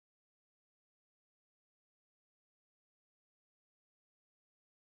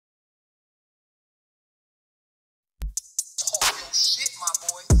my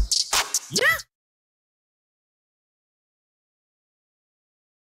boy. Yeah.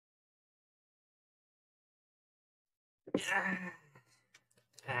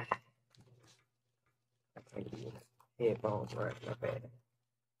 Headphones, right? Not bad.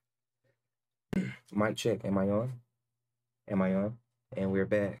 Mic check. Am I on? Am I on? And we're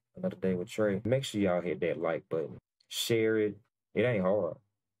back. Another day with Trey. Make sure y'all hit that like button. Share it. It ain't hard.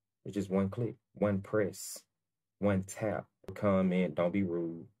 It's just one click, one press, one tap. Comment. Don't be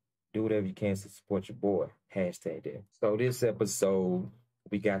rude. Do whatever you can to support your boy. Hashtag that. So this episode,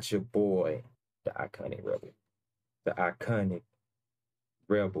 we got your boy, the iconic rebel. The iconic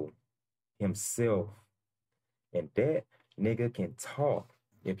rebel himself. And that nigga can talk.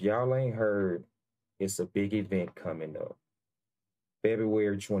 If y'all ain't heard, it's a big event coming up.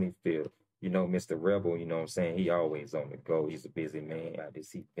 February 25th. You know, Mr. Rebel, you know what I'm saying? He always on the go. He's a busy man.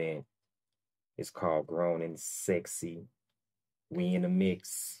 This event is called Grown and Sexy. We in the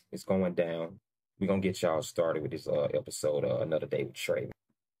mix. It's going down. We're going to get y'all started with this episode, Another Day with Trey.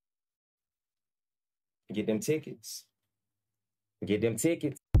 Get them tickets. Get them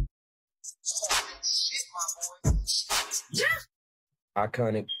tickets. Shit, my boy. Yeah.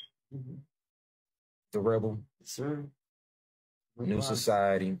 Iconic. The Rebel. Yes, sir. New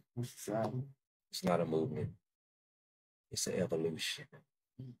society. New society. It's not a movement. It's an evolution.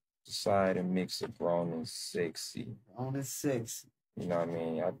 Society mix of grown and sexy. On and sexy. You know what I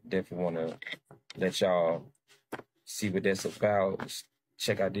mean? I definitely want to let y'all see what that's about.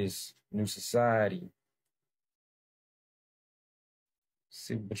 Check out this new society.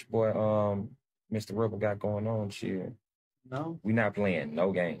 See what your boy, Mr. Rebel got going on, chill. No. We not playing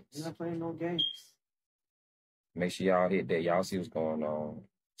no games. We're not playing no games. Make sure y'all hit that. Y'all see what's going on.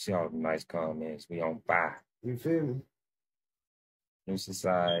 See all the nice comments. We on fire. You feel me? New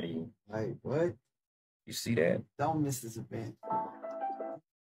society. Like, what? You see that? Don't miss this event.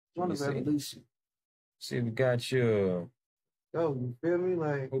 Join the revolution. See, we got you. Yo, you feel me?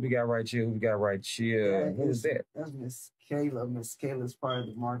 Like, Who we got right here? Who we got right here? Who is that? That's Miss Kayla. Miss Kayla's part of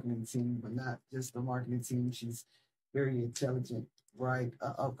the marketing team, but not just the marketing team. She's very intelligent,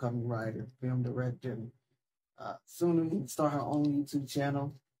 upcoming writer, film director. Soon to start her own YouTube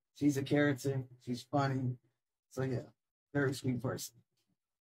channel. She's a character. She's funny. So yeah, very sweet person.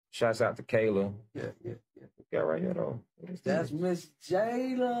 Shouts out to Kayla. Yeah. We got right here though. That's Miss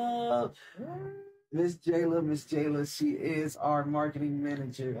Jayla. Miss Jayla, she is our marketing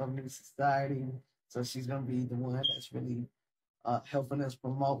manager of New Society. So she's gonna be the one that's really helping us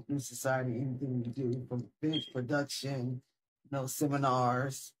promote New Society, anything we do, from event production,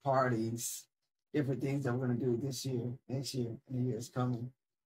 seminars, parties, different things that we're gonna do this year, next year, and the years coming.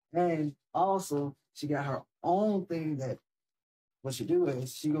 And also, she got her own thing that what she do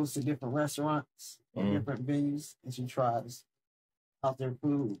is she goes to different restaurants and different venues, and she tries out their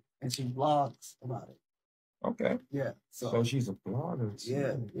food, and she vlogs about it. Okay. Yeah. So she's a blogger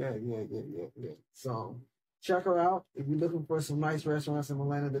too. Yeah. So check her out. If you're looking for some nice restaurants in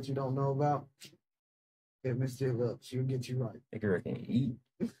Atlanta that you don't know about, hit Miss Jayla up. She'll get you right. That girl can eat.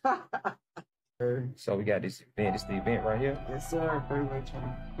 So we got this event. It's the event right here. Yes, sir. February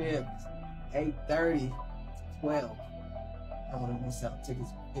 25th, 8:30, 12. I don't want to miss out.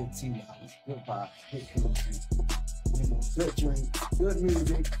 Tickets $15. Good vibes. Good energy. Good drink. Good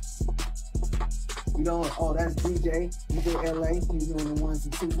music. That's DJ. DJ LA. He's doing the ones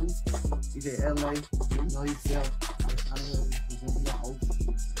and twos. DJ LA. You know yourself.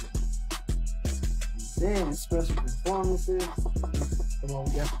 Then special performances. Come on,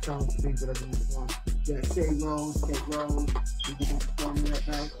 we got to tell the people that are going to perform. We got Kate Rose. We can perform that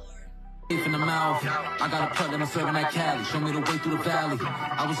night. In the mouth, I got a plug and I'm serving that Cali. Show me the way through the valley.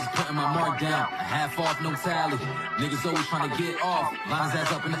 I was just putting my mark down. Half off, no tally. Niggas always trying to get off. Lines ass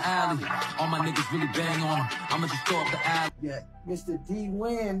up in the alley. All my niggas really bang on. I'ma just throw up the alley. Yeah, Mr. D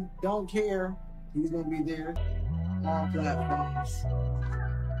Win, don't care. He's gonna be there. All platforms.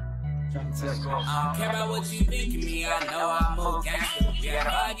 Trying to tell you. I don't care about what you think of me. I know I'm more gangster. Yeah,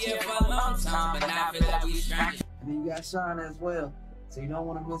 I get for a long time, but now I feel like we strangers. And then you got Sean as well. So you don't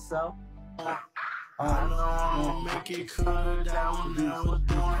want to miss out.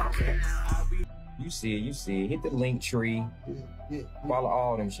 You see it. Hit the link tree. Yeah. Follow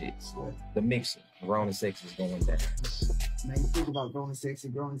all them shits. The mixing. Grown and Sexy is going down. Now you think about growing sexy,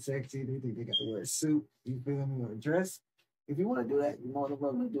 they think they got to wear a suit, you feel me, or a dress. If you want to do that, you're more than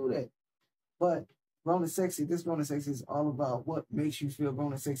welcome to do that. But grown and sexy, this grown and sexy is all about what makes you feel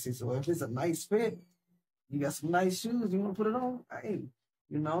grown and sexy. So if it's a nice fit, you got some nice shoes, you want to put it on, hey,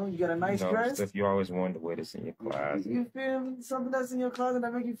 you got a nice dress. Stuff you always wanted to wear that's in your closet. You feel me? Something that's in your closet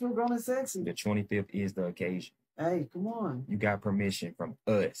that make you feel grown and sexy. The 25th is the occasion. Hey, come on. You got permission from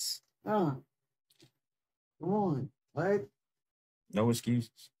us. Come on. Right? No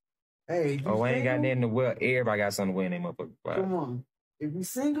excuses. Hey, if you Oh, I ain't got single, nothing to wear. Everybody got something to wear in their motherfucking body. come on. If you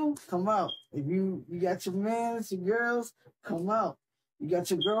single, come out. If you got your mans, your girls, come out. You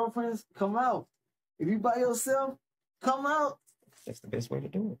got your girlfriends, come out. If you by yourself, come out. That's the best way to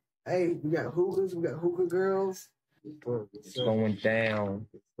do it. Hey, we got hookahs, we got hookah girls. It's going down.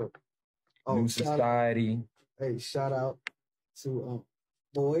 New shout society. Hey, shout out to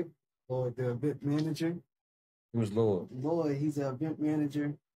Lloyd, the event manager. Who's Lord? Lloyd, he's an event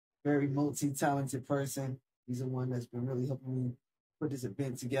manager, very multi-talented person. He's the one that's been really helping me put this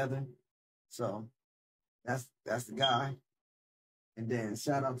event together. So that's the guy. And then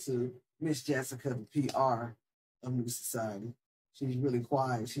shout out to Miss Jessica, the PR of New Society. She's really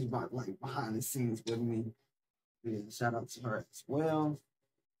quiet. She's like behind the scenes with me. Yeah, shout out to her as well.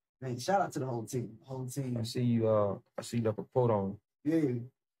 Man, shout out to the whole team. I see you up a quote on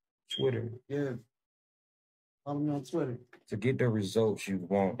Twitter. Yeah. Follow me on Twitter. To get the results you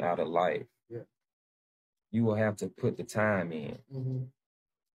want out of life, you will have to put the time in. Mm-hmm.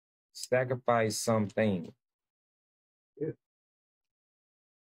 Sacrifice something. Yeah.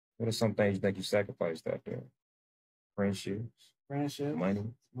 What are some things you think you sacrificed out there? Friendships, money,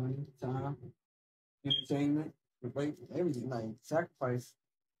 time, entertainment, everything. Like sacrifice.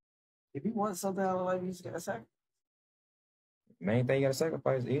 If you want something out of life, you just gotta sacrifice. Main thing you gotta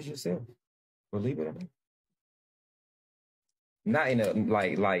sacrifice is yourself. Believe it or not. Not in a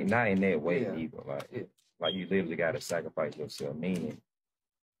not in that way either. Like you literally gotta sacrifice yourself. Meaning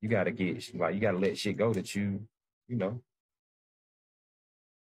you gotta let shit go that you know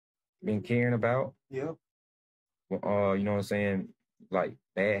been caring about. Yep. You know what I'm saying? Like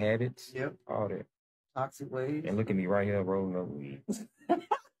bad habits. Yep. All that. Toxic ways. And look at me right here rolling up weed.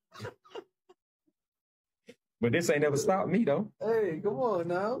 But this ain't never stopped me though. Hey, come on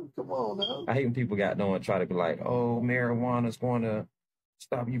now. I hate when people try to be like, oh, marijuana's going to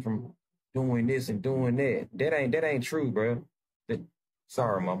stop you from doing this and doing that. That ain't true, bro.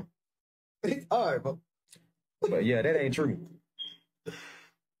 Sorry, mama. All right, bro. But yeah, that ain't true.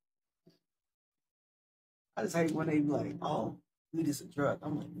 I just hate when they be like, oh, weed is a drug.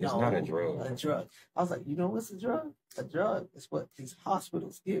 I'm like, no, it's not a drug. A drug. I was like, you know what's a drug? A drug is what these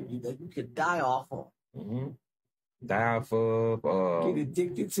hospitals give you that you could die off of. Mm-hmm. Die off of. Get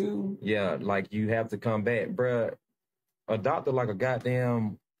addicted to. Yeah, like you have to come back, bruh. A doctor like a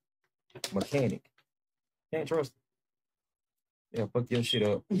goddamn mechanic. Can't trust him. Yeah, fuck your shit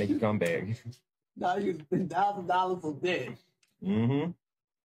up. Make you come back. Now you $1,000 for dead. Mm-hmm.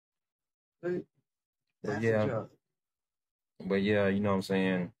 That's a drug. But yeah, you know what I'm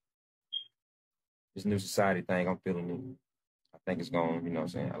saying? This new society thing, I'm feeling it. I think it's going, you know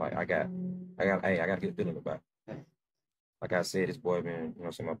what I'm saying? Like I got a good feeling about it. Like I said, this boy been, you know what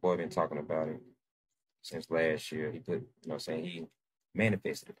I'm saying, my boy been talking about it since last year. He put, you know what I'm saying, he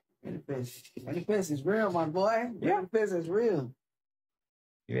manifested it. Manifest is real, my boy. Yeah. Manifest is real.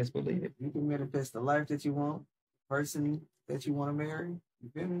 You best believe it. You can manifest the life that you want, person that you want to marry. You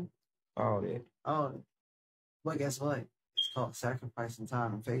feel me? All that. All that. But guess what? It's called sacrificing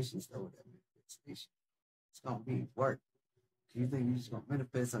time and patience, though, with that manifestation. It's going to be work. You think you're just going to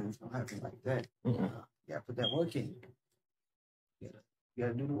manifest something that's going to happen like that? You got to put that work in. You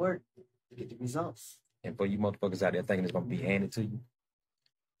got to do the work to get the results. And for you motherfuckers out there thinking it's going to be handed to you,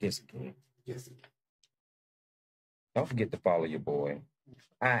 yes, again. Yes. Don't forget to follow your boy.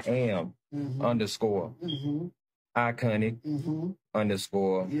 I am underscore iconic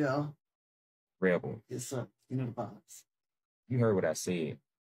underscore rebel. Yes, sir. You know the vibes. You heard what I said.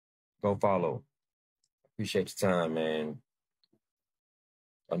 Go follow. Appreciate your time, man.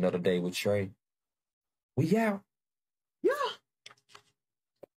 Another day with Trey. We out.